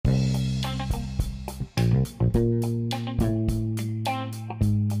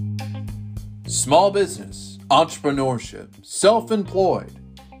Small business, entrepreneurship, self-employed.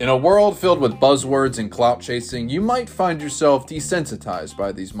 In a world filled with buzzwords and clout chasing, you might find yourself desensitized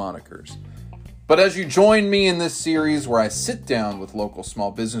by these monikers. But as you join me in this series where I sit down with local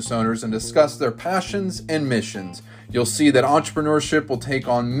small business owners and discuss their passions and missions, you'll see that entrepreneurship will take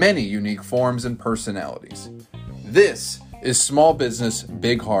on many unique forms and personalities. This is Small Business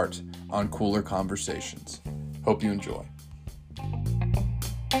Big Heart on Cooler Conversations. Hope you enjoy.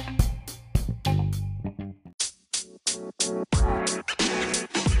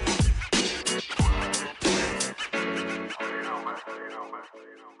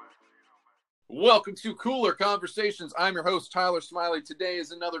 Welcome to Cooler Conversations. I'm your host, Tyler Smiley. Today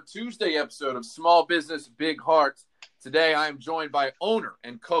is another Tuesday episode of Small Business Big Heart. Today, I am joined by owner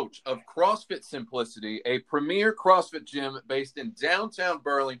and coach of CrossFit Simplicity, a premier CrossFit gym based in downtown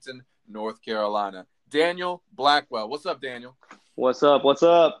Burlington, North Carolina. Daniel Blackwell. What's up, Daniel? What's up? What's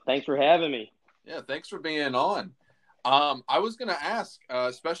up? Thanks for having me. Yeah, thanks for being on. I was going to ask,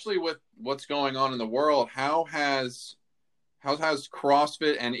 especially with what's going on in the world, how has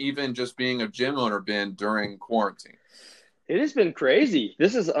CrossFit and even just being a gym owner been during quarantine? It has been crazy.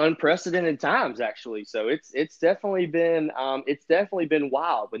 This is unprecedented times, actually. So it's definitely been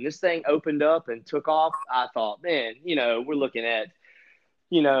wild. When this thing opened up and took off, I thought, man, we're looking at,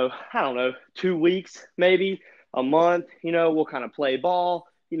 I don't know, 2 weeks, maybe a month. We'll kind of play ball.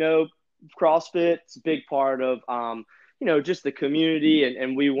 CrossFit's a big part of, just the community,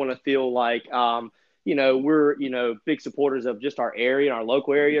 and we want to feel like, we're, big supporters of just our area and our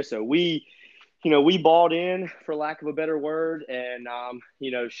local area. So we bought in, for lack of a better word, and,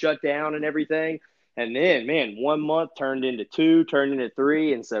 shut down and everything. And then, man, 1 month turned into 2, turned into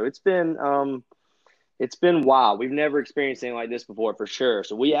 3. And so it's been wild. We've never experienced anything like this before, for sure.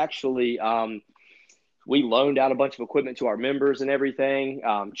 So we actually, we loaned out a bunch of equipment to our members and everything,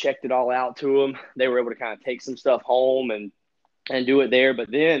 checked it all out to them. They were able to kind of take some stuff home and do it there.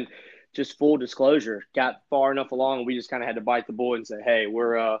 But then, just full disclosure, got far enough along, and we just kind of had to bite the bullet and say, hey,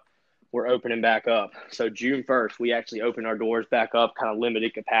 we're opening back up. So June 1st, we actually opened our doors back up, kind of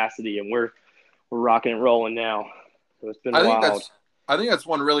limited capacity, and we're rocking and rolling now. So it's been wild. I think that's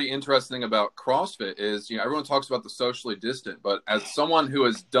one really interesting thing about CrossFit is, everyone talks about the socially distant, but as someone who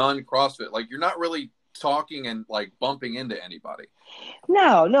has done CrossFit, like, you're not really talking and like bumping into anybody.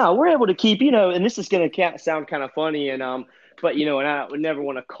 No, we're able to keep, and this is going to sound kind of funny, and but and I would never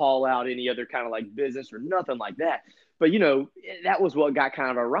want to call out any other kind of like business or nothing like that. But that was what got kind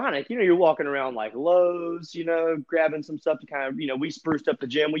of ironic. You're walking around like Lowe's, grabbing some stuff to kind of, we spruced up the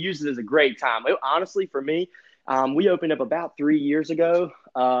gym. We used it as a great time. Honestly, for me, we opened up about 3 years ago,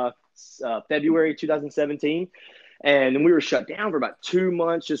 February 2017, and then we were shut down for about 2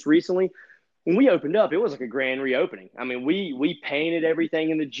 months just recently. When we opened up, it was like a grand reopening. I mean, we painted everything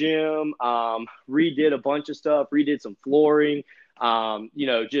in the gym, redid a bunch of stuff, redid some flooring,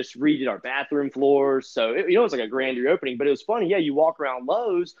 just redid our bathroom floors. So, it was like a grand reopening. But it was funny. Yeah, you walk around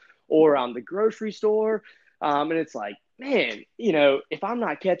Lowe's or the grocery store, and it's like, man, if I'm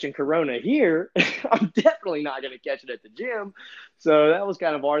not catching Corona here, I'm definitely not going to catch it at the gym. So that was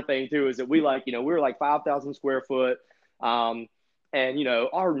kind of our thing, too, is that we were like 5,000 square foot. And,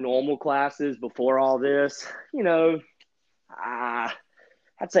 our normal classes before all this, I'd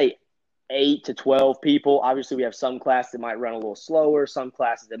say 8 to 12 people. Obviously, we have some classes that might run a little slower, some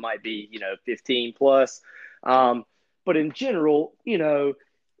classes that might be, 15 plus. But in general,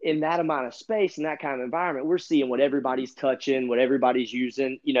 in that amount of space, in that kind of environment, we're seeing what everybody's touching, what everybody's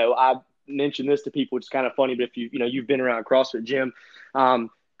using. I mentioned this to people, which is kind of funny, but if you've been around a CrossFit gym,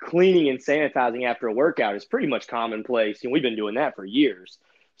 cleaning and sanitizing after a workout is pretty much commonplace. We've been doing that for years.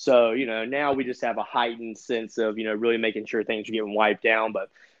 So, now we just have a heightened sense of, really making sure things are getting wiped down. But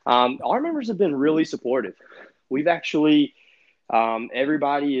our members have been really supportive. We've actually,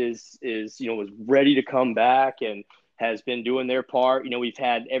 everybody is was ready to come back and has been doing their part. We've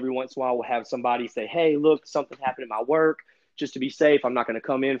had every once in a while, we'll have somebody say, hey, look, something happened at my work. Just to be safe, I'm not going to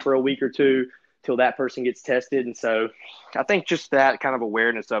come in for a week or two till that person gets tested. And so I think just that kind of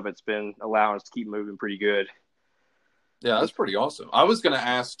awareness of it's been allowing us to keep moving pretty good. Yeah, that's pretty awesome. I was going to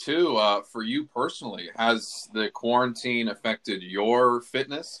ask too, for you personally, has the quarantine affected your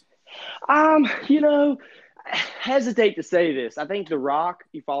fitness? Hesitate to say this. I think The Rock,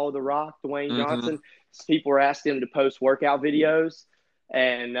 you follow The Rock, Dwayne Johnson, people were asking him to post workout videos,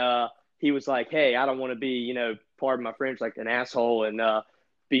 and he was like, hey, I don't want to be, pardon my French, like an asshole and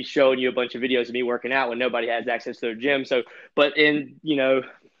be showing you a bunch of videos of me working out when nobody has access to their gym. So, but in,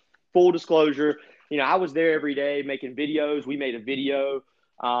 full disclosure, I was there every day making videos. We made a video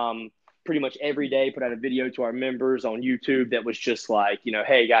pretty much every day put out a video to our members on YouTube that was just like,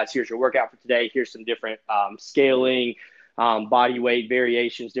 hey guys, here's your workout for today. Here's some different scaling, body weight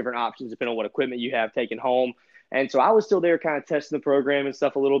variations, different options depending on what equipment you have taken home. And so I was still there kind of testing the program and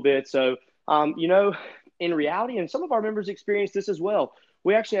stuff a little bit. So, in reality, and some of our members experienced this as well.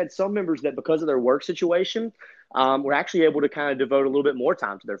 We actually had some members that because of their work situation, were actually able to kind of devote a little bit more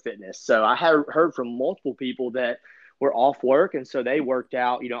time to their fitness. So I have heard from multiple people that were off work, and so they worked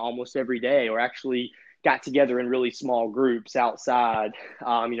out, almost every day, or actually got together in really small groups outside,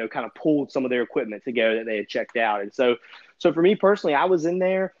 kind of pulled some of their equipment together that they had checked out. And so for me personally, I was in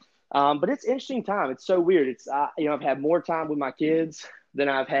there, but it's an interesting time. It's so weird. It's, I've had more time with my kids than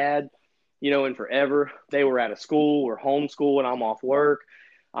I've had, in forever. They were out of school or homeschool and I'm off work.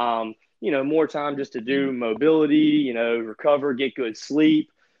 More time just to do mobility, recover, get good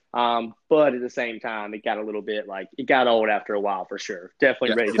sleep. But at the same time, it got a little bit it got old after a while for sure.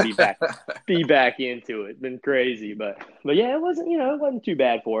 Definitely ready to be back into it. Been crazy, but yeah, it wasn't too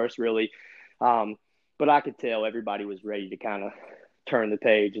bad for us really. But I could tell everybody was ready to kind of turn the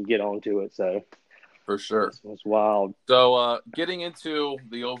page and get onto it. So for sure, it was wild. So getting into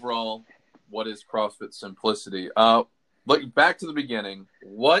the overall, what is CrossFit Simplicity? Back to the beginning,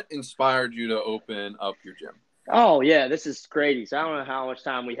 what inspired you to open up your gym? Oh yeah, this is crazy. So I don't know how much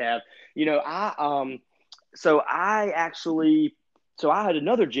time we have. I had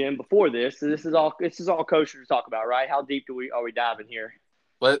another gym before this. So this is all kosher to talk about, right? How deep are we diving here?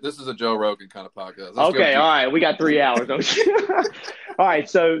 This is a Joe Rogan kind of podcast. Okay, all right. We got 3 hours. All right,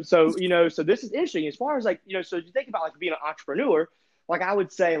 so this is interesting as far as so you think about being an entrepreneur. I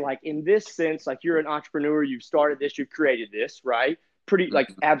would say in this sense, you're an entrepreneur, you've started this, you've created this, right? Pretty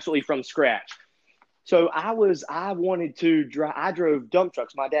absolutely from scratch. So I drove dump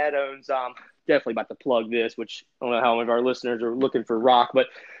trucks. My dad owns, definitely about to plug this, which I don't know how many of our listeners are looking for rock, but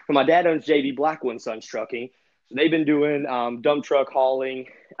my dad owns JV Blackwell & Sons Trucking. So they've been doing dump truck hauling.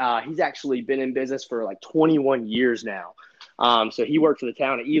 He's actually been in business for 21 years now. So he worked for the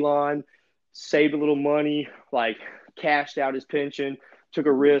town of Elon, saved a little money, cashed out his pension, took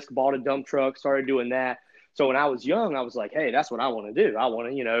a risk, bought a dump truck, started doing that. So when I was young, I was like, hey, that's what I want to do. I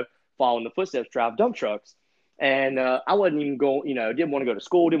want to, follow in the footsteps, drive dump trucks. And I wasn't even going, didn't want to go to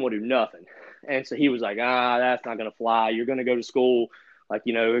school, didn't want to do nothing. And so he was like, that's not going to fly. You're going to go to school, go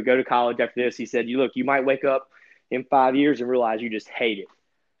to college after this. He said, you might wake up in 5 years and realize you just hate it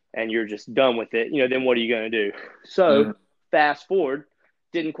and you're just done with it. Then what are you going to do? So fast forward,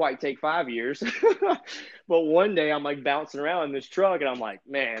 didn't quite take 5 years. But one day I'm bouncing around in this truck and I'm like,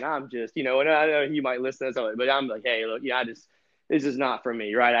 man, I'm just, and I know you might listen to something, but I'm like, hey, look, this is not for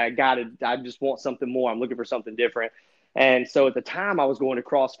me, right? I just want something more. I'm looking for something different. And so at the time I was going to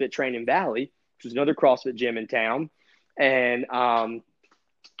CrossFit Training Valley, which is another CrossFit gym in town. And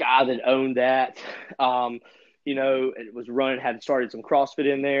guy that owned that, it was running, had started some CrossFit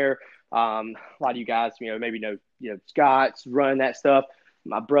in there. A lot of you guys, maybe know, Scott's running that stuff.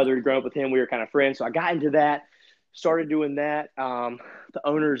 My brother had grown up with him. We were kind of friends. So I got into that, started doing that. The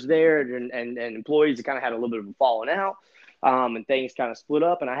owners there and employees kind of had a little bit of a falling out. And things kind of split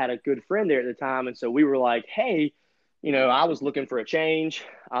up, and I had a good friend there at the time. And so we were like, hey, I was looking for a change.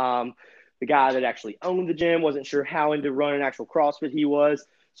 The guy that actually owned the gym wasn't sure how into running actual CrossFit he was.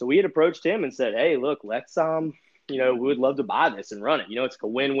 So we had approached him and said, hey, look, let's, we would love to buy this and run it. It's a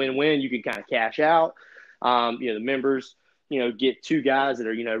win-win-win. You can kind of cash out. The members, get two guys that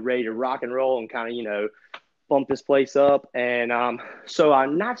are, ready to rock and roll and kind of, bump this place up. And so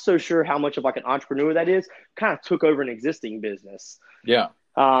I'm not so sure how much of an entrepreneur that is. Kind of took over an existing business. Yeah.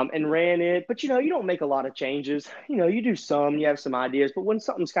 And ran it. But, you don't make a lot of changes. You do some, you have some ideas. But when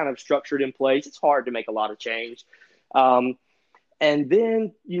something's kind of structured in place, it's hard to make a lot of change. And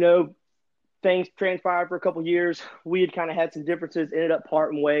then, things transpired for a couple of years. We had kind of had some differences, ended up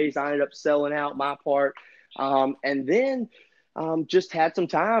parting ways. I ended up selling out my part. And then just had some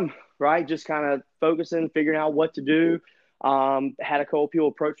time, right? Just kind of focusing, figuring out what to do. Had a couple people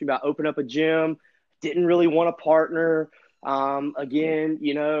approach me about opening up a gym. Didn't really want a partner. Again,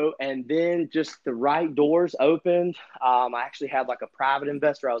 and then just the right doors opened. I actually had a private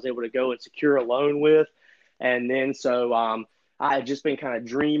investor I was able to go and secure a loan with. And then, so, I had just been kind of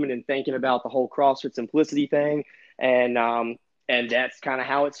dreaming and thinking about the whole CrossFit Simplicity thing. And that's kind of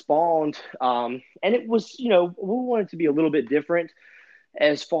how it spawned. And it was, we wanted to be a little bit different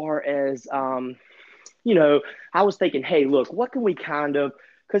as far as, I was thinking, hey, look, what can we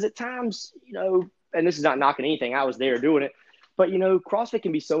because at times, and this is not knocking anything, I was there doing it, but, CrossFit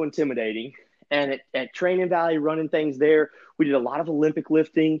can be so intimidating. And at Training Valley, running things there, we did a lot of Olympic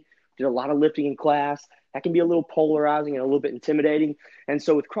lifting, did a lot of lifting in class. that can be a little polarizing and a little bit intimidating. And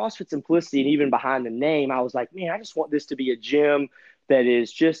so with CrossFit Simplicity and even behind the name, I was like, man, I just want this to be a gym that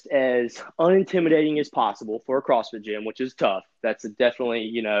is just as unintimidating as possible for a CrossFit gym, which is tough. That's definitely,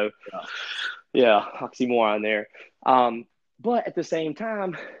 yeah, oxymoron there. But at the same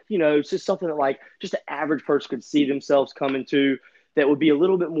time, it's just something that like just an average person could see themselves coming to, that would be a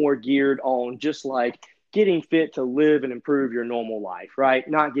little bit more geared on just like getting fit to live and improve your normal life, right?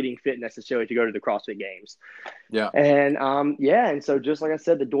 Not getting fit necessarily to go to the CrossFit Games. Yeah. And and so just like I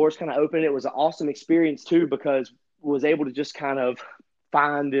said, the doors kind of opened. It was an awesome experience too, because was able to just kind of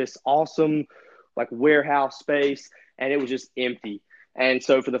find this awesome like warehouse space, and it was just empty. And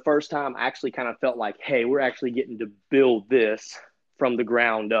so for the first time, I actually kind of felt like, hey, we're actually getting to build this from the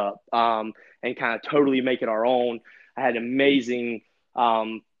ground up, and kind of totally make it our own. I had amazing, I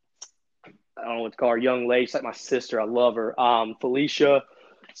don't know what to call her, young lady. She's like my sister. I love her. Felicia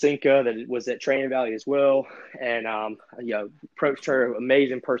Cinca, that was at Training Valley as well. And, approached her,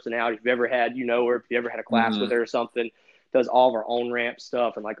 amazing personality. If you've ever had, her, if you ever had a class with her or something, does all of our own ramp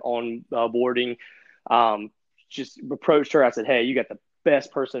stuff and like on boarding. Just approached her. I said, hey, you got the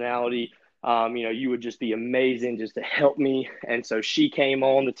best personality. You would just be amazing just to help me. And so she came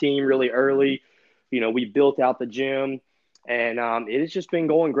on the team really early. We built out the gym, and it has just been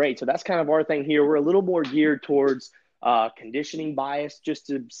going great. So that's kind of our thing here. We're a little more geared towards conditioning bias, just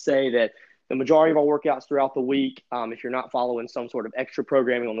to say that the majority of our workouts throughout the week, if you're not following some sort of extra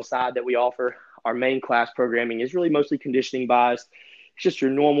programming on the side that we offer, our main class programming is really mostly conditioning biased. It's just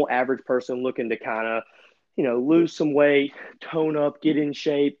your normal average person looking to kind of, lose some weight, tone up, get in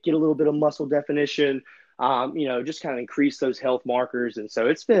shape, get a little bit of muscle definition, just kind of increase those health markers. And so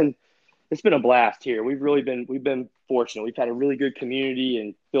it's been a blast here. We've been fortunate. We've had a really good community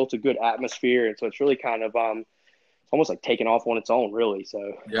and built a good atmosphere. And so it's really kind of, it's almost like taking off on its own, really.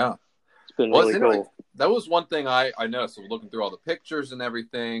 So yeah, it's been really cool. That was one thing I noticed. So looking through all the pictures and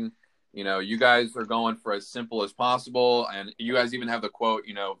everything, you guys are going for as simple as possible. And you guys even have the quote,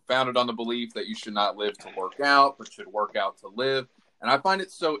 founded on the belief that you should not live to work out, but should work out to live. And I find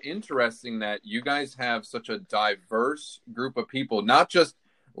it so interesting that you guys have such a diverse group of people, not just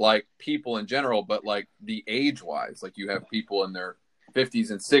like people in general, but like the age wise, like you have people in their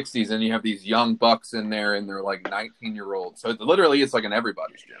 50s and 60s, and you have these young bucks in there and they're like 19-year-olds. So it's like an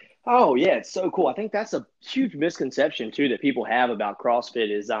everybody's gym. Oh yeah. It's so cool. I think that's a huge misconception too, that people have about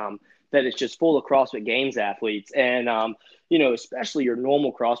CrossFit is, that it's just full of CrossFit Games athletes. And, especially your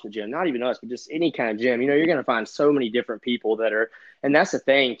normal CrossFit gym, not even us, but just any kind of gym, you're going to find so many different people that are, and that's the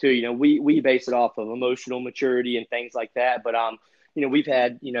thing too, we base it off of emotional maturity and things like that. But, we've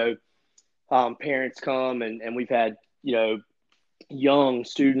had, parents come and we've had, young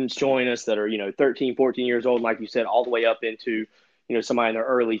students join us that are, 13, 14 years old, like you said, all the way up into, somebody in their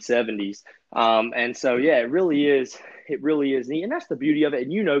early 70s. And so, yeah, it really is neat. And that's the beauty of it.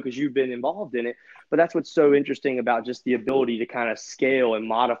 And, because you've been involved in it, but that's what's so interesting about just the ability to kind of scale and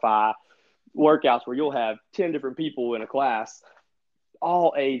modify workouts where you'll have 10 different people in a class,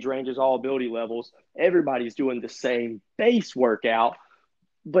 all age ranges, all ability levels. Everybody's doing the same base workout,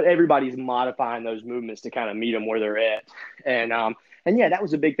 but everybody's modifying those movements to kind of meet them where they're at. And yeah, that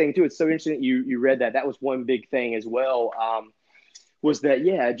was a big thing too. It's so interesting that you read that. That was one big thing as well. Was that,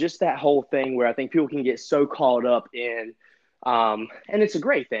 yeah, just that whole thing where I think people can get so caught up in, and it's a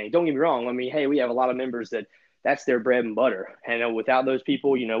great thing. Don't get me wrong. I mean, hey, we have a lot of members that's their bread and butter. And without those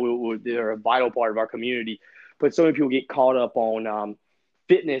people, they're a vital part of our community. But so many people get caught up on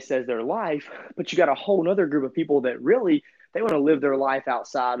fitness as their life, but you got a whole other group of people that really, they want to live their life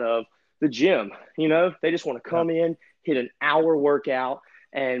outside of the gym. They just want to come in, hit an hour workout,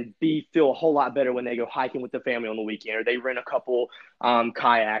 and feel a whole lot better when they go hiking with the family on the weekend, or they rent a couple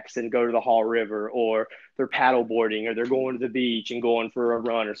kayaks and go to the Haw River, or they're paddle boarding, or they're going to the beach and going for a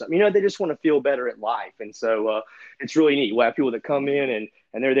run or something. They just want to feel better at life. And so it's really neat. We have people that come in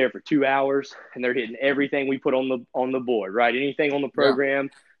and they're there for 2 hours and they're hitting everything we put on the board, right? Anything on the program,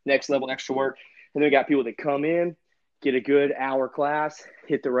 next level, extra work. And then we got people that come in, get a good hour class,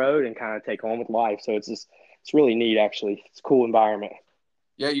 hit the road, and kind of take on with life. So it's really neat, actually. It's a cool environment.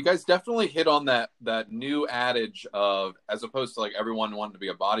 Yeah, you guys definitely hit on that new adage of, as opposed to like everyone wanting to be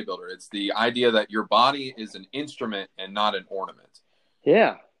a bodybuilder, it's the idea that your body is an instrument and not an ornament.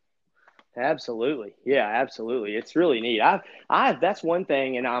 Yeah, absolutely. Yeah, absolutely. It's really neat. That's one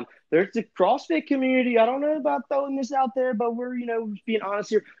thing. And there's the CrossFit community. I don't know about throwing this out there, but we're, being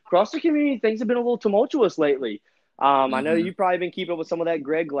honest here. CrossFit community, things have been a little tumultuous lately. I know you've probably been keeping up with some of that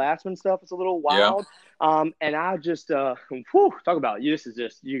Greg Glassman stuff. It's a little wild. Yeah. And I just, talk about, this is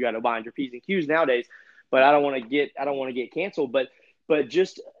just, you got to bind your P's and Q's nowadays, but I don't want to get canceled. But But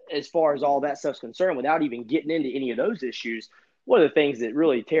just as far as all that stuff's concerned, without even getting into any of those issues, one of the things that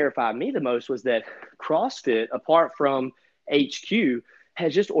really terrified me the most was that CrossFit, apart from HQ,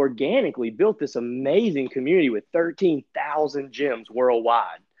 has just organically built this amazing community with 13,000 gyms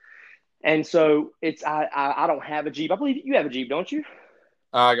worldwide. And so I don't have a Jeep. I believe you have a Jeep, don't you?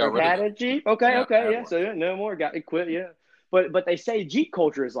 I got Or rid of had it. a Jeep? Okay, Yeah, I okay, had yeah. one. So yeah, no more. Got it, quit. Yeah, but they say Jeep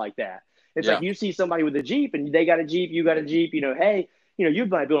culture is like that. It's like Yeah, you see somebody with a Jeep and they got a Jeep, you got a Jeep. Hey, you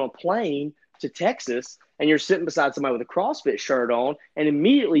might be on a plane to Texas and you're sitting beside somebody with a CrossFit shirt on, and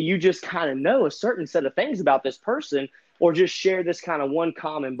immediately you just kind of know a certain set of things about this person, or just share this kind of one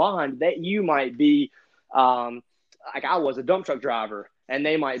common bond that you might be, like I was a dump truck driver, and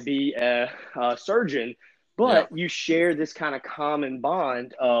they might be a surgeon, yeah, but you share this kind of common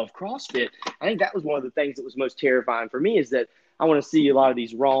bond of CrossFit. I think that was one of the things that was most terrifying for me, is that I want to see a lot of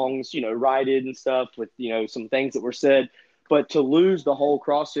these wrongs, righted and stuff with, some things that were said, but to lose the whole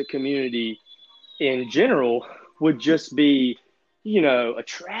CrossFit community in general would just be, a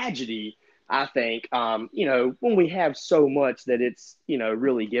tragedy. I think, when we have so much that it's,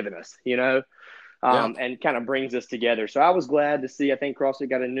 really given us, yeah. and kind of brings us together. So I was glad to see. I think CrossFit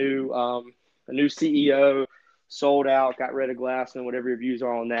got a new CEO, sold out, got rid of Glassman, whatever your views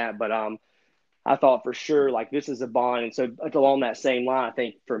are on that. But I thought for sure like this is a bond. And so along that same line, I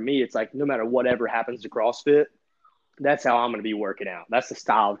think for me, it's like no matter whatever happens to CrossFit, that's how I'm going to be working out. That's the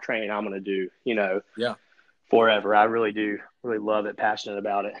style of training I'm going to do, Yeah. forever. I really do really love it, passionate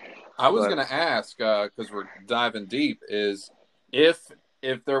about it. I was But going to ask, because we're diving deep, is if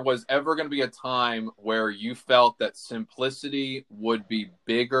there was ever going to be a time where you felt that simplicity would be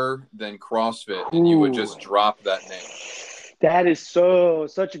bigger than CrossFit, and you would ooh, just drop that name. that is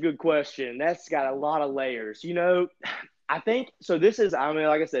such a good question. That's got a lot of layers. I think so. This is, I mean,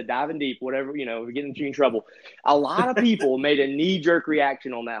 like I said, diving deep, whatever, we're getting you in trouble. A lot of people made a knee jerk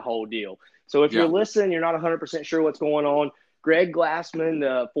reaction on that whole deal. So if you're Yeah, listening, you're not 100% sure what's going on. Greg Glassman,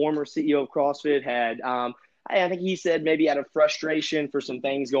 the former CEO of CrossFit, had, I think he said maybe out of frustration for some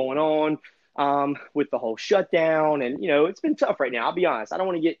things going on with the whole shutdown. And, it's been tough right now. I'll be honest. I don't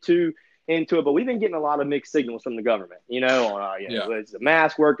want to get too into it, but we've been getting a lot of mixed signals from the government, on, yeah, does the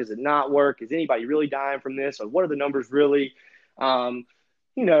mask work? Does it not work? Is anybody really dying from this? Or what are the numbers really? So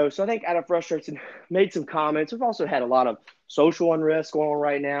I think out of frustration, made some comments. We've also had a lot of social unrest going on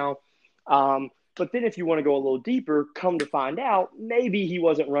right now. But then if you want to go a little deeper, come to find out, maybe he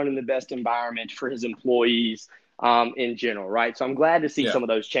wasn't running the best environment for his employees in general, right? So I'm glad to see yeah, some of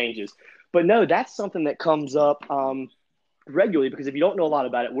those changes. But no, that's something that comes up regularly, because if you don't know a lot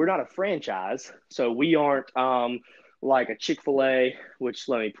about it, we're not a franchise. So we aren't like a Chick-fil-A, which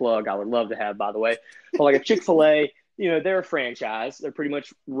let me plug, I would love to have, by the way. But like a Chick-fil-A, they're a franchise. They're pretty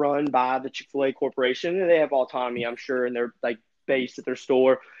much run by the Chick-fil-A corporation, and they have autonomy, I'm sure, and they're like based at their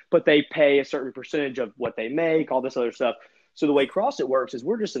store, but they pay a certain percentage of what they make, all this other stuff. So the way CrossFit works is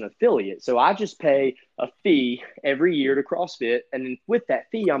we're just an affiliate. So I just pay a fee every year to CrossFit, and then with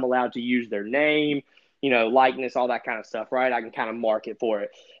that fee, I'm allowed to use their name, likeness, all that kind of stuff, right? I can kind of market for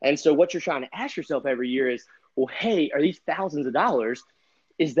it. And so what you're trying to ask yourself every year is, well, hey, are these thousands of dollars,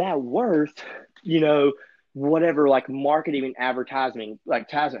 is that worth, whatever like marketing and advertising, like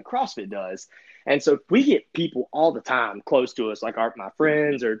advertisement CrossFit does? And so we get people all the time close to us, like my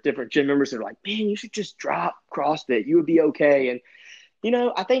friends or different gym members that are like, man, you should just drop CrossFit. You would be okay. And,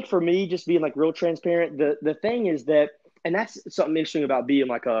 I think for me, just being like real transparent, the thing is that, and that's something interesting about being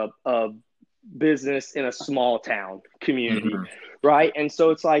like a business in a small town community, hmm right? And so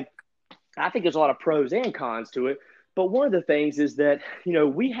it's like, I think there's a lot of pros and cons to it. But one of the things is that,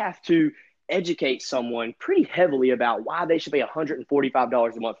 we have to educate someone pretty heavily about why they should pay $145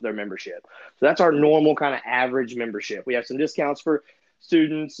 a month for their membership. So that's our normal kind of average membership. We have some discounts for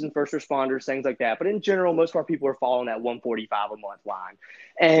students and first responders, things like that. But in general, most of our people are following that 145 a month line.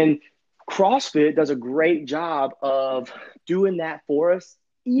 And CrossFit does a great job of doing that for us,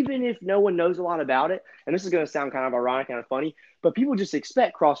 even if no one knows a lot about it. And this is going to sound kind of ironic, kind of funny, but people just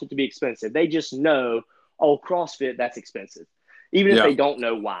expect CrossFit to be expensive. They just know, oh, CrossFit, that's expensive, even if yeah, they don't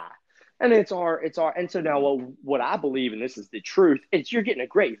know why. And and so now what I believe, and this is the truth, it's you're getting a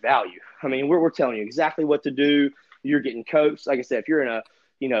great value. I mean, we're telling you exactly what to do. You're getting coached. Like I said, if you're in a,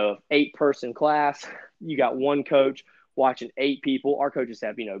 8-person class, you got one coach watching 8 people. Our coaches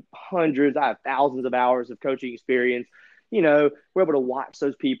have, hundreds, I have thousands of hours of coaching experience. We're able to watch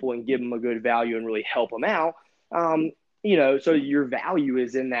those people and give them a good value and really help them out. So your value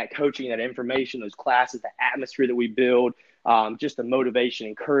is in that coaching, that information, those classes, the atmosphere that we build, just the motivation,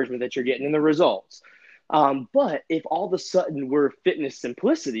 encouragement that you're getting, and the results. But if all of a sudden we're fitness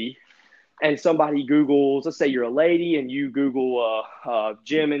simplicity, and somebody Googles, let's say you're a lady and you Google a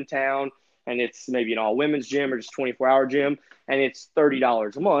gym in town, and it's maybe an all women's gym or just 24-hour gym, and it's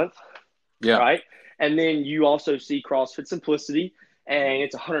 $30 a month, Yeah. right? And then you also see CrossFit Simplicity, and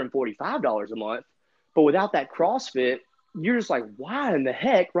it's $145 a month. But without that CrossFit, you're just like, why in the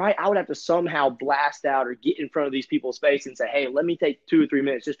heck, right? I would have to somehow blast out or get in front of these people's face and say, hey, let me take 2 or 3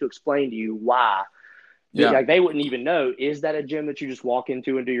 minutes just to explain to you why. Yeah. Like, they wouldn't even know, is that a gym that you just walk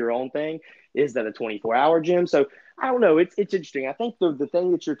into and do your own thing? Is that a 24-hour gym? So I don't know. It's interesting. I think the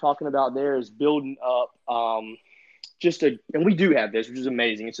thing that you're talking about there is building up and we do have this, which is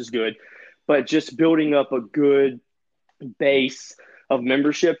amazing. It's just good, but just building up a good base of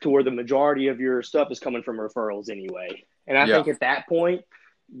membership to where the majority of your stuff is coming from referrals anyway. And I Yeah. think at that point,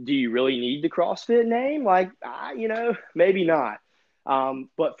 do you really need the CrossFit name? Like, maybe not.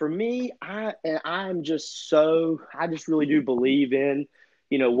 But for me, I just really do believe in,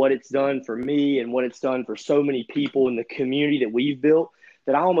 what it's done for me and what it's done for so many people in the community that we've built,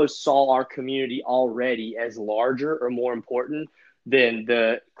 that I almost saw our community already as larger or more important than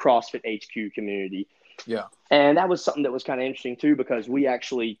the CrossFit HQ community. Yeah. And that was something that was kind of interesting too, because we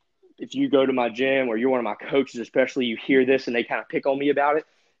actually, if you go to my gym or you're one of my coaches, especially, you hear this and they kind of pick on me about it.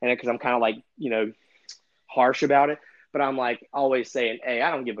 And because I'm kind of like, harsh about it, but I'm like always saying, hey, I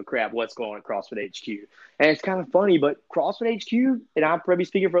don't give a crap what's going on at CrossFit HQ. And it's kind of funny, but CrossFit HQ, and I'm probably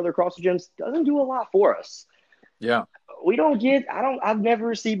speaking for other CrossFit gyms, doesn't do a lot for us. Yeah. I've never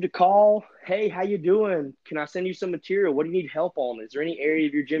received a call. Hey, how you doing? Can I send you some material? What do you need help on? Is there any area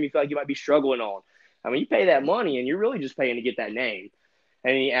of your gym you feel like you might be struggling on? I mean, you pay that money and you're really just paying to get that name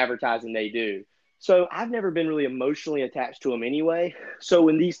and any advertising they do. So I've never been really emotionally attached to them anyway. So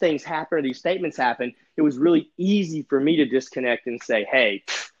when these things happen or these statements happen, it was really easy for me to disconnect and say, hey,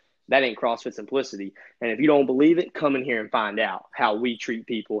 that ain't CrossFit Simplicity. And if you don't believe it, come in here and find out how we treat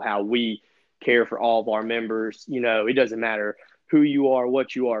people, how we care for all of our members. It doesn't matter who you are,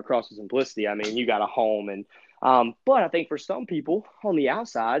 what you are, CrossFit Simplicity. I mean, you got a home. And but I think for some people on the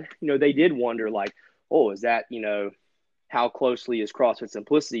outside, they did wonder, like, oh, is that, how closely is CrossFit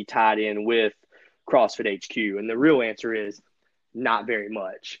Simplicity tied in with CrossFit HQ? And the real answer is not very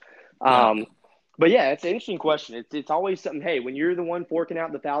much. Yeah. But yeah, it's an interesting question. It's always something. Hey, when you're the one forking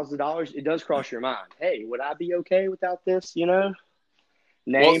out the $1,000, it does cross your mind. Hey, would I be okay without this? Name.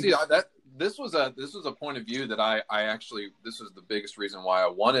 Well, see, this was a point of view that I actually, this was the biggest reason why I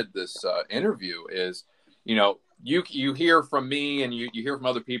wanted this interview is, you hear from me and you hear from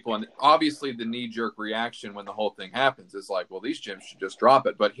other people, and obviously the knee-jerk reaction when the whole thing happens is like, well, these gyms should just drop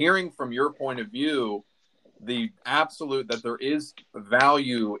it. But hearing from your point of view, the absolute that there is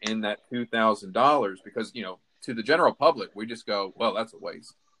value in that $2,000, because to the general public we just go, well, that's a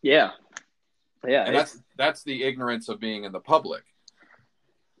waste. Yeah. And that's the ignorance of being in the public.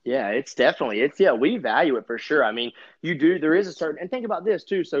 Yeah, it's we value it for sure. I mean, there is a certain, and think about this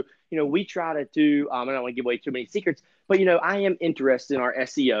too. So, we try to do, I don't want to give away too many secrets, but, I am interested in our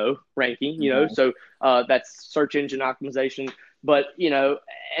SEO ranking, so that's search engine optimization. But,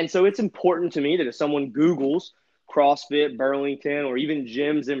 and so it's important to me that if someone Googles CrossFit Burlington or even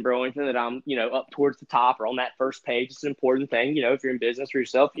gyms in Burlington, that I'm, up towards the top or on that first page. It's an important thing, if you're in business for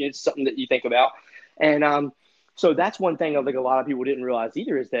yourself, it's something that you think about. And, so that's one thing I think a lot of people didn't realize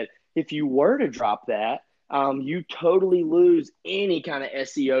either, is that if you were to drop that, you totally lose any kind of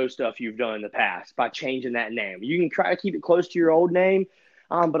SEO stuff you've done in the past by changing that name. You can try to keep it close to your old name,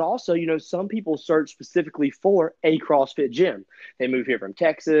 but also, some people search specifically for a CrossFit gym. They move here from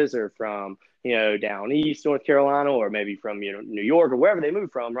Texas or from, down east, North Carolina, or maybe from, New York or wherever they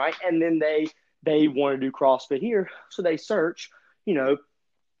move from, right? And then they want to do CrossFit here, so they search,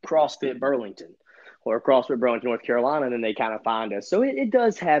 CrossFit Burlington or CrossFit Burlington, North Carolina, and then they kind of find us. So it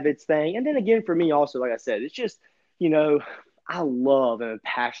does have its thing. And then again, for me also, like I said, it's just, I love and am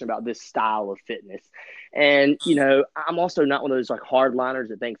passionate about this style of fitness. And, I'm also not one of those like hardliners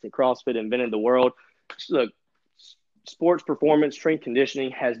that thinks that CrossFit invented the world. Look, sports performance, strength conditioning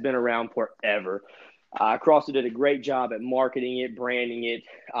has been around forever. CrossFit did a great job at marketing it, branding it,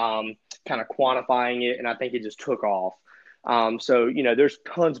 kind of quantifying it, and I think it just took off. So, there's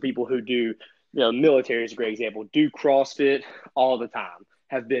tons of people who do, military is a great example, do CrossFit all the time,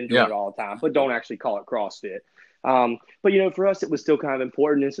 have been doing it all the time, but don't actually call it CrossFit. But, for us, it was still kind of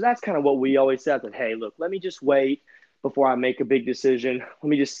important. And so that's kind of what we always said, that, hey, look, let me just wait before I make a big decision. Let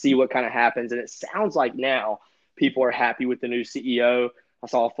me just see what kind of happens. And it sounds like now people are happy with the new CEO. I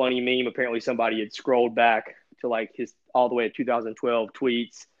saw a funny meme. Apparently somebody had scrolled back to like his all the way to 2012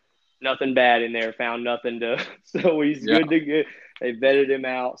 tweets. Nothing bad in there, found nothing so he's good to go. They vetted him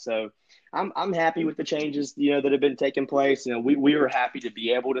out. So I'm happy with the changes, that have been taking place. We were happy to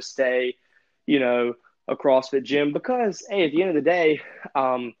be able to stay. a CrossFit gym because, hey, at the end of the day,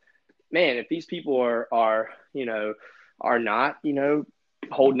 man, if these people are not,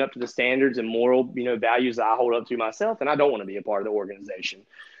 holding up to the standards and moral, values that I hold up to myself, then I don't want to be a part of the organization.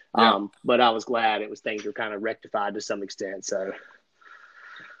 Yeah. But I was glad things were kind of rectified to some extent. So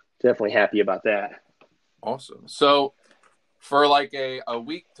definitely happy about that. Awesome. So for like a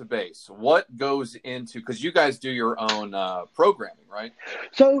week to base, what goes into, because you guys do your own programming, right?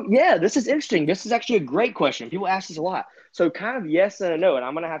 So yeah, this is interesting. This is actually a great question. People ask this a lot. So kind of yes and a no, and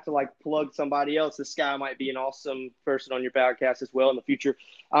I'm gonna have to like plug somebody else. This guy might be an awesome person on your podcast as well in the future.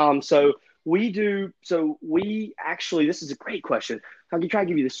 So we actually, this is a great question. I can try to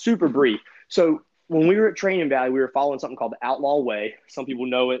give you the super brief. So when we were at Training Valley, we were following something called the Outlaw Way. Some people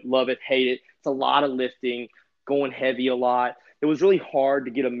know it, love it, hate it. It's a lot of lifting, going heavy a lot. It was really hard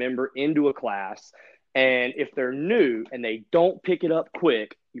to get a member into a class. And if they're new and they don't pick it up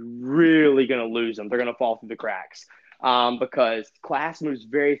quick, you're really going to lose them. They're going to fall through the cracks because class moves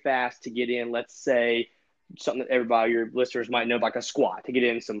very fast to get in. Let's say something that everybody, your listeners might know, like a squat, to get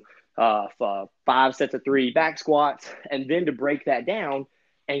in some 5 sets of 3 back squats, and then to break that down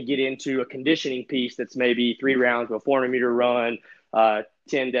and get into a conditioning piece that's maybe 3 rounds with a 400-meter run, 10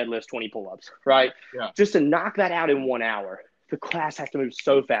 deadlifts, 20 pull-ups, right? Yeah. Just to knock that out in 1 hour, the class has to move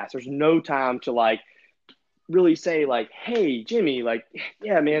so fast. There's no time to like really say like, hey, Jimmy, like,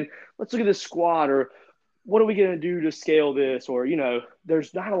 yeah, man, let's look at this squat, or what are we going to do to scale this? Or,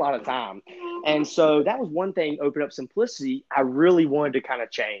 there's not a lot of time. And so that was one thing, open up simplicity. I really wanted to kind of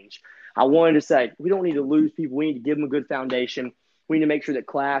change. I wanted to say, we don't need to lose people. We need to give them a good foundation. We need to make sure that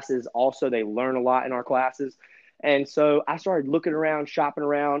classes also, they learn a lot in our classes. And so I started looking around, shopping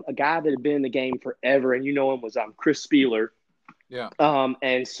around. A guy that had been in the game forever, and him, was Chris Spieler. Yeah.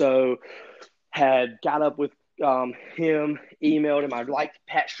 And so had got up with him, emailed him. I liked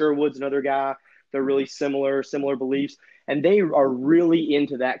Pat Sherwood's another guy. They're really similar beliefs. And they are really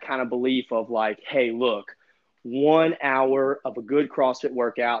into that kind of belief of like, hey, look, 1 hour of a good CrossFit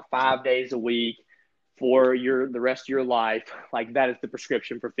workout, 5 days a week for the rest of your life. Like that is the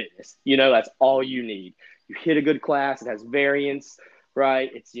prescription for fitness. That's all you need. You hit a good class. It has variance,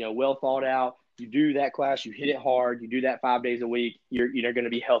 right? It's, well thought out. You do that class, you hit it hard. You do that 5 days a week. You're going to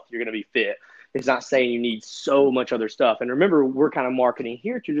be healthy. You're going to be fit. It's not saying you need so much other stuff. And remember, we're kind of marketing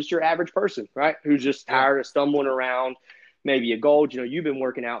here to just your average person, right? Who's just tired of stumbling around, maybe a Gold. You've been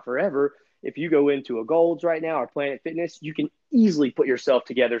working out forever. If you go into a Gold's right now or Planet Fitness, you can easily put yourself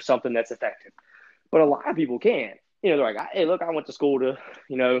together something that's effective. But a lot of people can't. They're like, hey, look, I went to school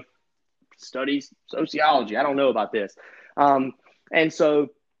to, study sociology. I don't know about this. And so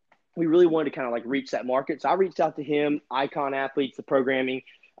we really wanted to kind of like reach that market. So I reached out to him, Icon Athletes, the programming.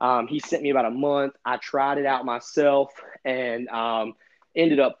 He sent me about a month. I tried it out myself and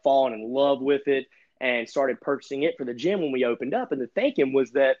ended up falling in love with it and started purchasing it for the gym when we opened up. And the thinking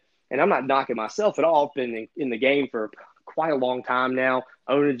was that, and I'm not knocking myself at all, I've been in the game for quite a long time now,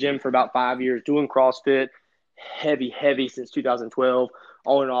 owning a gym for about 5 years, doing CrossFit, heavy since 2012,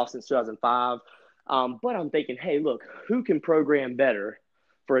 on and off since 2005. But I'm thinking, hey, look, who can program better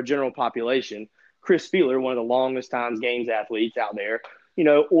for a general population? Chris Spieler, one of the longest times games athletes out there,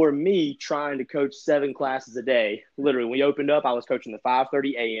 or me trying to coach 7 classes a day. Literally, when we opened up, I was coaching the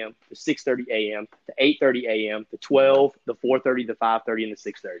 5:30 a.m., the 6:30 a.m., the 8:30 a.m., the 12, the 4:30, the 5:30, and the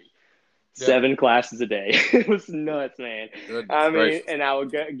 6:30. Yeah. 7 classes a day. It was nuts, man. Goodness. And I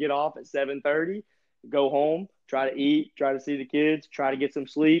would get off at 7:30, go home, try to eat, try to see the kids, try to get some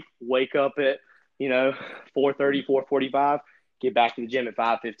sleep, wake up at 4:30, 4:45, get back to the gym at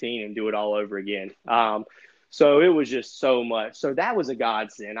 5:15 and do it all over again. So it was just so much. So that was a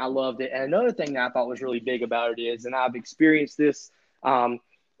godsend. I loved it. And another thing that I thought was really big about it is, and I've experienced this, not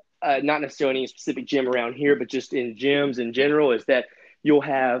necessarily any specific gym around here, but just in gyms in general, is that you'll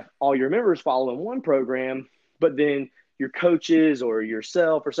have all your members following one program, but then your coaches or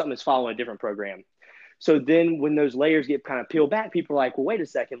yourself or something is following a different program. So then when those layers get kind of peeled back, people are like, well, wait a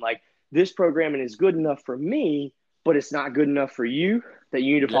second, like this programming is good enough for me, but it's not good enough for you, that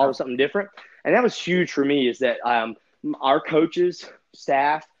you need to follow something different. And that was huge for me, is that our coaches,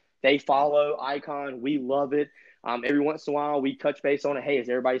 staff, they follow Icon. We love it. Every once in a while, we touch base on it. Hey, is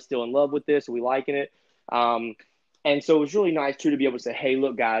everybody still in love with this? Are we liking it? And so it was really nice, too, to be able to say, hey,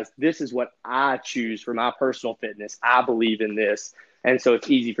 look, guys, this is what I choose for my personal fitness. I believe in this. And so it's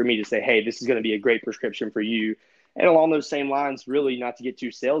easy for me to say, hey, this is going to be a great prescription for you. And along those same lines, really not to get too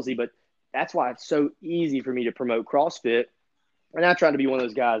salesy, but that's why it's so easy for me to promote CrossFit. And I try to be one of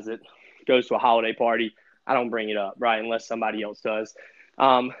those guys that goes to a holiday party. I don't bring it up, right, unless somebody else does.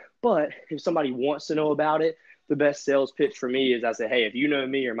 But if somebody wants to know about it, the best sales pitch for me is I say, hey, if you know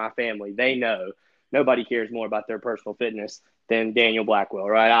me or my family, they know nobody cares more about their personal fitness than Daniel Blackwell,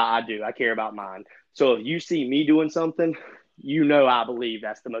 right? I do. I care about mine. So if you see me doing something, I believe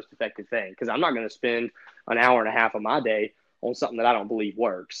that's the most effective thing, because I'm not going to spend an hour and a half of my day on something that I don't believe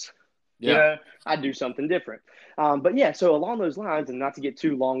works. Yeah. I do something different. But yeah, so along those lines, and not to get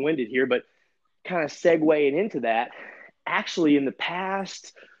too long winded here, but kind of segueing into that, actually in the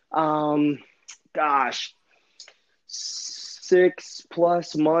past, gosh,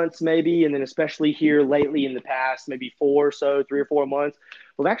 6+ months maybe, and then especially here lately in the past maybe 3 or 4 months,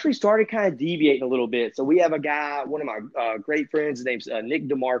 we've actually started kind of deviating a little bit. So we have a guy, one of my great friends, his name's Nick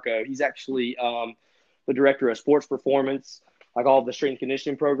DeMarco. He's actually the director of sports performance, like all of the strength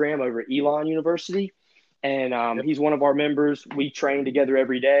conditioning program over at Elon University. And he's one of our members. We train together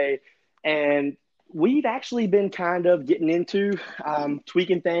every day. And we've actually been kind of getting into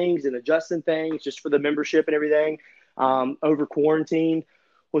tweaking things and adjusting things just for the membership and everything. Over quarantine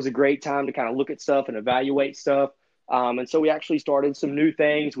was a great time to kind of look at stuff and evaluate stuff. And so we actually started some new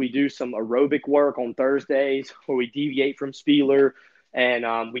things. We do some aerobic work on Thursdays where we deviate from Spieler,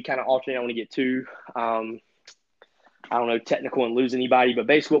 and we kind of alternate. I don't want to get too, I don't know, technical and lose anybody, but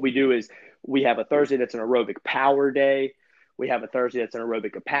basically what we do is we have a Thursday that's an aerobic power day. We have a Thursday that's an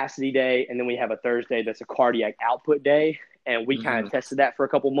aerobic capacity day. And then we have a Thursday that's a cardiac output day. And we kind of tested that for a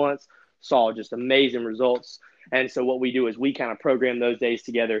couple months, saw just amazing results. And so what we do is we kind of program those days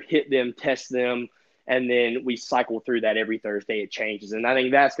together, hit them, test them, and then we cycle through that every Thursday. It changes. And I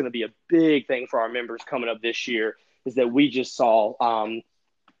think that's going to be a big thing for our members coming up this year, is that we just saw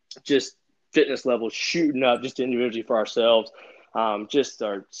just fitness levels shooting up just individually for ourselves, just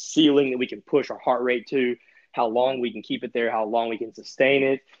our ceiling that we can push our heart rate to, how long we can keep it there, how long we can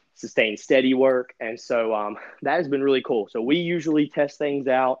sustain steady work. And so that has been really cool. So we usually test things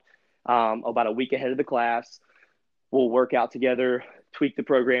out about a week ahead of the class. We'll work out together, tweak the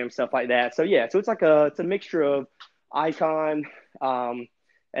program, stuff like that. So yeah, so it's like it's a mixture of Icon and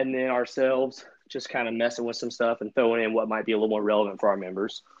then ourselves just kind of messing with some stuff and throwing in what might be a little more relevant for our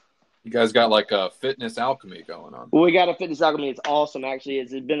members. You guys got like a fitness alchemy going on. Well, we got a fitness alchemy. It's awesome, actually.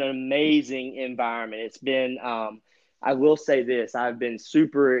 It's been an amazing environment. It's been, I will say this, I've been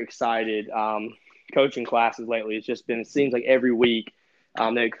super excited coaching classes lately. It's just been, it seems like every week they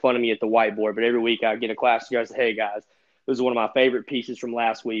make fun of me at the whiteboard, but every week I get a class together and say, hey, guys, this is one of my favorite pieces from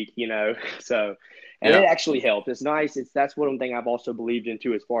last week, So, and it actually helped. It's nice. That's one thing I've also believed in,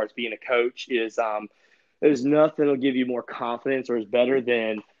 too, as far as being a coach is there's nothing that'll give you more confidence or is better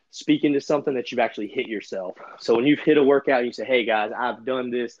than speaking to something that you've actually hit yourself. So when you've hit a workout and you say, hey, guys, I've done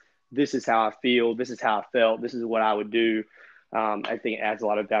this. This is how I feel. This is how I felt. This is what I would do. I think it adds a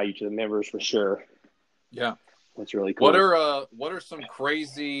lot of value to the members for sure. Yeah. That's really cool. What are some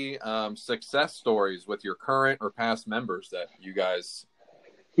crazy success stories with your current or past members that you guys?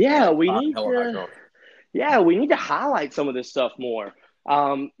 We need to highlight some of this stuff more.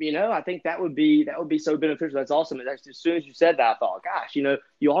 I think that would be so beneficial. That's awesome. As soon as you said that, I thought, gosh,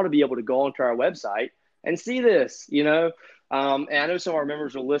 you ought to be able to go onto our website and see this, and I know some of our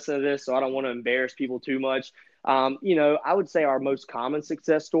members will listen to this, so I don't want to embarrass people too much. I would say our most common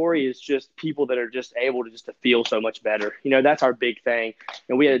success story is just people that are just able to feel so much better. That's our big thing.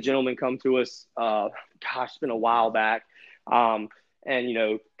 And we had a gentleman come to us, it's been a while back, and,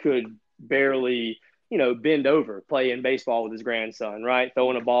 could barely, bend over playing baseball with his grandson, right?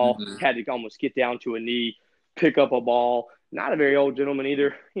 Throwing a ball, had to almost get down to a knee, pick up a ball. Not a very old gentleman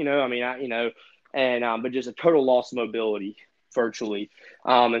either, but just a total loss of mobility virtually.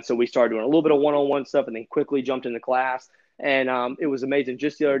 And so we started doing a little bit of one-on-one stuff and then quickly jumped into class. And it was amazing.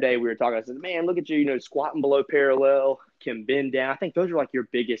 Just the other day we were talking, I said, man, look at you, squatting below parallel, can bend down. I think those are like your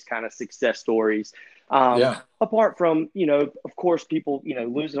biggest kind of success stories. Apart from, of course, people,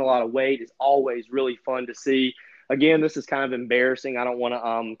 losing a lot of weight is always really fun to see. Again, this is kind of embarrassing. I don't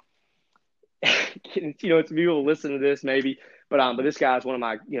want to, it's people listen to this maybe, but this guy's one of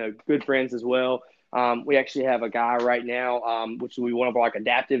my, good friends as well. We actually have a guy right now, which will be one of our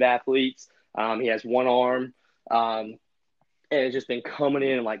adaptive athletes. He has one arm, and it's just been coming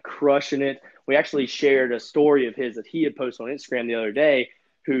in and crushing it. We actually shared a story of his that he had posted on Instagram the other day,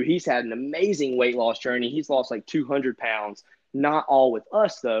 who he's had an amazing weight loss journey. He's lost 200 pounds, not all with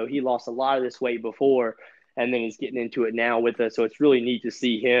us though. He lost a lot of this weight before, and then he's getting into it now with us. So it's really neat to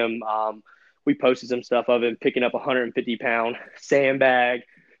see him. We posted some stuff of him picking up a 150-pound sandbag,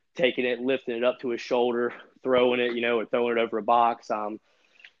 taking it, lifting it up to his shoulder, throwing it, or throwing it over a box.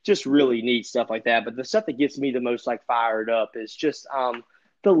 Just really neat stuff like that. But the stuff that gets me the most fired up is just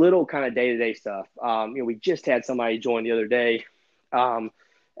the little kind of day-to-day stuff. We just had somebody join the other day,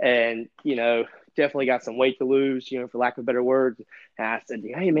 and definitely got some weight to lose, for lack of better words. And I said,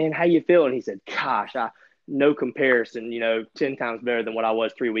 hey, man, how you feeling? He said, gosh, no comparison, 10 times better than what I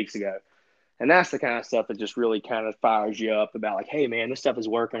was 3 weeks ago. And that's the kind of stuff that just really kind of fires you up about like, hey, man, this stuff is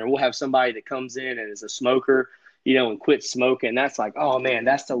working. Or we'll have somebody that comes in and is a smoker, and quit smoking. That's like, oh, man,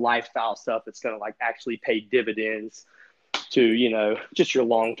 that's the lifestyle stuff that's going to like actually pay dividends to, just your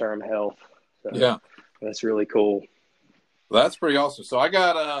long-term health. So, yeah. That's really cool. That's pretty awesome. So I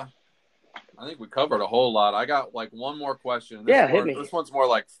got, I think we covered a whole lot. I got like one more question. Hit me. This one's more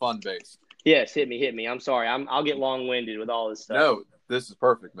like fun-based. Yes, hit me. I'm sorry. I'll get long-winded with all this stuff. No, this is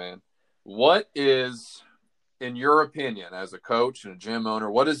perfect, man. What is, in your opinion, as a coach and a gym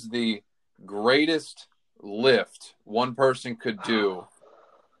owner, what is the greatest lift one person could do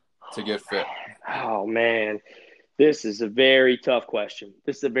to get fit? Oh, man. This is a very tough question.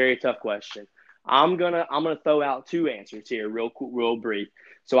 I'm gonna throw out two answers here, real brief.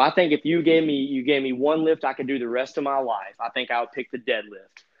 So I think if you gave me one lift I could do the rest of my life, I think I would pick the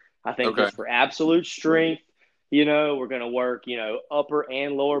deadlift. I think just for absolute strength, we're gonna work, upper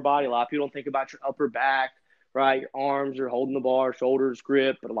and lower body. A lot of people don't think about your upper back, right? Your arms are holding the bar, shoulders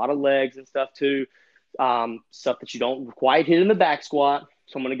grip, but a lot of legs and stuff too. Stuff that you don't quite hit in the back squat.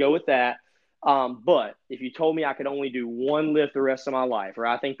 So I'm gonna go with that. But if you told me I could only do one lift the rest of my life, or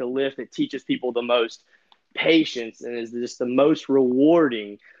I think the lift that teaches people the most patience and is just the most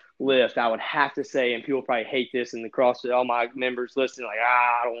rewarding lift, I would have to say, and people probably hate this in the CrossFit, all my members listening, like,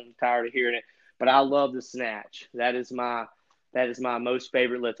 I'm tired of hearing it, but I love the snatch. That is my most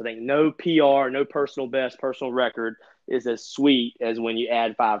favorite lift. I think no PR, no personal best, personal record is as sweet as when you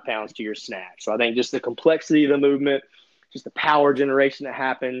add 5 pounds to your snatch. So I think just the complexity of the movement, just the power generation that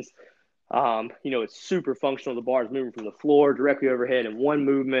happens, it's super functional. The bar is moving from the floor directly overhead in one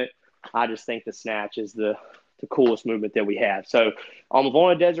movement. I just think the snatch is the coolest movement that we have. So I'm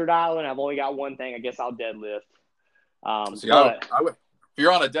on a desert island. I've only got one thing. I guess I'll deadlift. If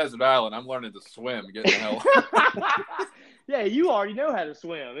you're on a desert island, I'm learning to swim. Get the hell. Yeah, you already know how to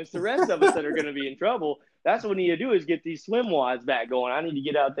swim. It's the rest of us that are going to be in trouble. That's what we need to do is get these swim wads back going. I need to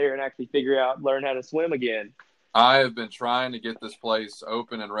get out there and actually learn how to swim again. I have been trying to get this place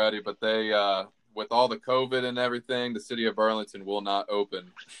open and ready, but they, with all the COVID and everything, the city of Burlington will not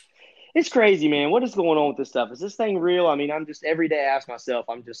open. It's crazy, man. What is going on with this stuff? Is this thing real? I mean, I'm just every day I ask myself,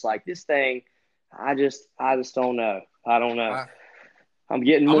 I'm just like, this thing, I just don't know. I don't know. I'm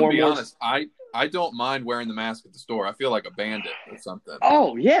getting more. I'm gonna be honest. I don't mind wearing the mask at the store. I feel like a bandit or something.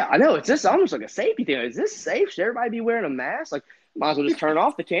 Oh yeah, I know. It's just almost like a safety thing. Is this safe? Should everybody be wearing a mask? Like, might as well just turn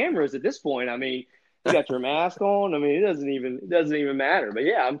off the cameras at this point. I mean, you got your mask on. I mean, it doesn't even matter. But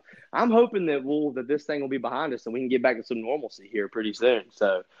yeah, I'm hoping that this thing will be behind us and we can get back to some normalcy here pretty soon.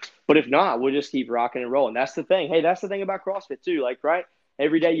 So, but if not, we'll just keep rocking and rolling. That's the thing. Hey, that's the thing about CrossFit too. Like, right?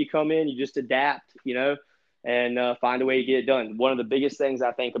 Every day you come in, you just adapt, and find a way to get it done. One of the biggest things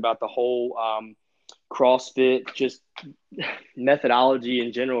I think about the whole CrossFit just methodology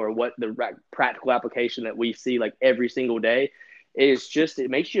in general, or what the practical application that we see like every single day, is just it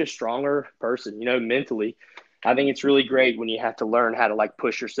makes you a stronger person, mentally. I think it's really great when you have to learn how to like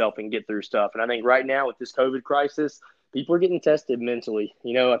push yourself and get through stuff. And I think right now with this COVID crisis, people are getting tested mentally.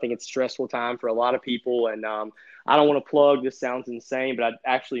 I think it's a stressful time for a lot of people. And I don't want to plug, this sounds insane, but I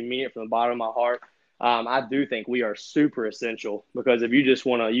actually mean it from the bottom of my heart. I do think we are super essential, because if you just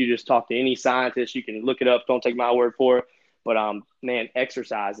talk to any scientist, you can look it up. Don't take my word for it. But man,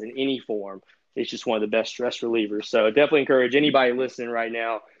 exercise in any form, it's just one of the best stress relievers. So definitely encourage anybody listening right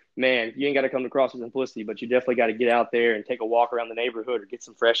now, man, you ain't got to come to CrossFit Simplicity, but you definitely got to get out there and take a walk around the neighborhood or get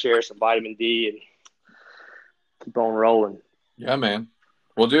some fresh air, some vitamin D, and keep on rolling. Yeah, man.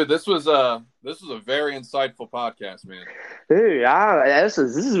 Well, dude, this was a very insightful podcast, man. Dude, this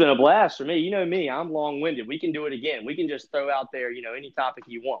has been a blast for me. You know me, I'm long-winded. We can do it again. We can just throw out there, any topic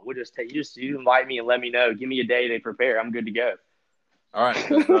you want. We'll just you invite me and let me know. Give me a day to prepare. I'm good to go. All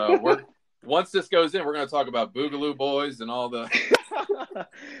right. Once this goes in, we're going to talk about Boogaloo Boys and all the.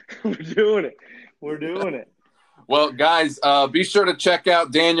 We're doing it. Well, guys, be sure to check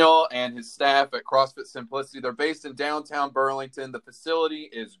out Daniel and his staff at CrossFit Simplicity. They're based in downtown Burlington. The facility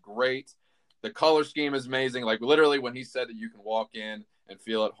is great. The color scheme is amazing. Like, literally, when he said that you can walk in and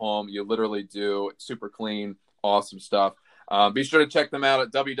feel at home, you literally do. It's super clean, awesome stuff. Be sure to check them out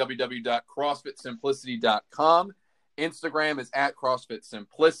at www.crossfitsimplicity.com. Instagram is at CrossFit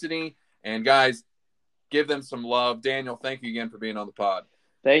Simplicity. And, guys, give them some love. Daniel, thank you again for being on the pod.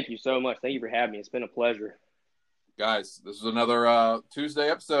 Thank you so much. Thank you for having me. It's been a pleasure. Guys, this is another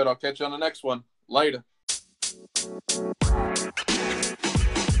Tuesday episode. I'll catch you on the next one. Later.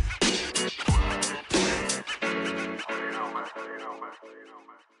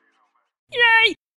 Yay!